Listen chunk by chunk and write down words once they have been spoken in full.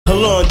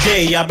long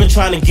day, I've been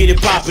trying to get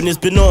it poppin'. It's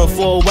been on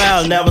for a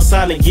while, now it's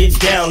time to get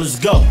down, let's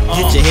go.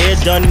 Get your hair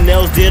done and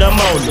nails did, I'm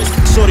on this.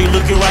 Shorty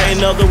looking right,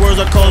 in other words,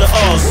 I call it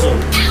awesome.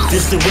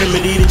 This the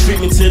remedy, the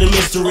treatment to the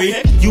mystery.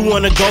 You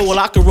wanna go, well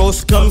I can roll,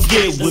 so come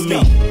get with me.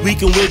 We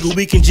can wiggle,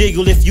 we can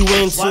jiggle if you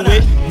into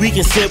it. We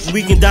can sip,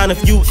 we can dine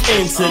if you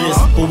into this.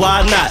 But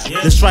why not?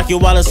 Let's strike it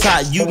while it's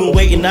hot. You been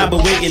waiting, I've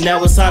been waiting,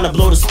 now it's time to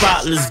blow the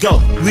spot, let's go.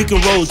 We can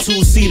roll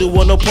two-seater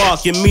with no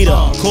parking meter.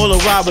 Call a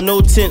ride with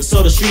no tent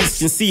so the streets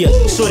can see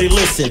her. Shorty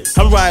listen,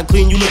 I'm riding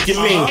clean, you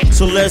looking mean.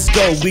 So let's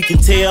go, we can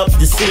tear up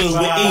the scene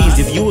with ease.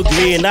 If you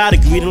agree and I'd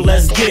agree, then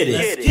let's get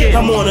it.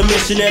 I'm on a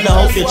mission and I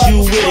hope that you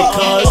with it,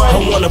 cause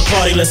I wanna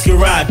party, let's get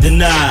right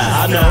tonight.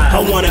 I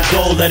wanna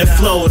go, let it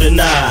flow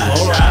tonight.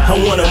 I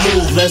wanna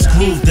move, let's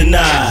groove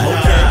tonight.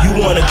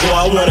 You wanna go,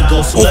 I wanna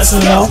go, so let's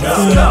go.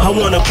 I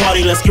wanna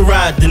party, let's get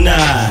right tonight.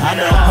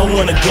 I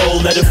wanna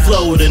go, let it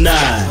flow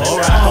tonight.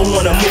 I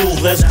wanna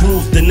move, let's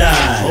groove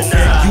tonight.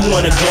 You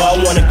wanna go,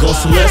 I wanna go,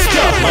 so let's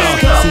go.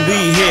 So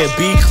we here,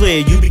 be clear,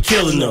 you be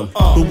killing them.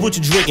 But what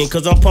you drinking,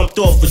 cause I'm pumped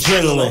off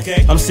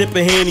adrenaline. I'm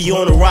sipping Henny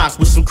on the rocks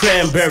with some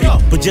cranberry,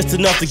 but just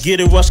enough to get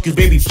it rushed, cause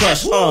baby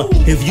plush.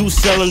 If you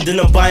selling, then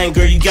I'm buying,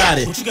 girl, you got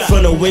it.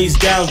 From the waist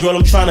down, girl,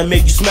 I'm trying to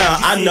make you smile.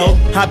 I know,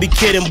 I be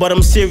kidding, but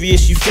I'm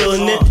serious, you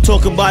feeling it?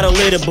 Talk about it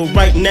later, but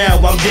right now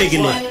I'm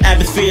digging it.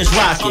 Atmosphere is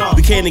rocking,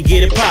 we came to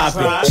get it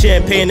poppin'.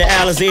 Champagne and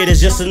Alizé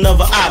is just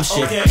another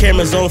option.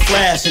 Cameras on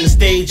flash and the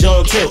stage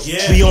on tilt.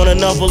 We on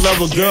another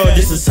level, girl,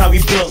 this is how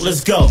we built,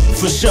 let's go.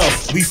 For sure,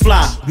 we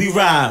fly, we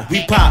ride,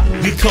 we pop,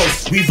 we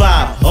coast, we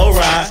vibe.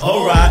 Alright,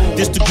 alright,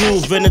 this the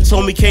groove and it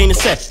told me came to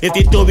set. If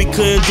they thought we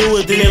couldn't do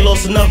it, then they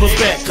lost another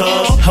bet.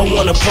 Cause I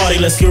wanna party,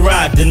 let's get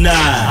right tonight.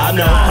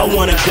 I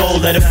wanna go,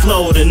 let it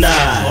flow tonight.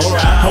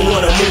 I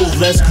wanna move,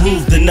 let's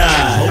groove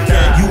tonight.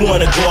 You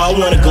wanna go, I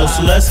wanna go,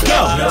 so let's go.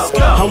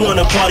 I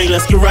wanna party,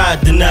 let's get right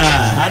tonight.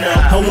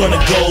 I wanna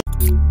go,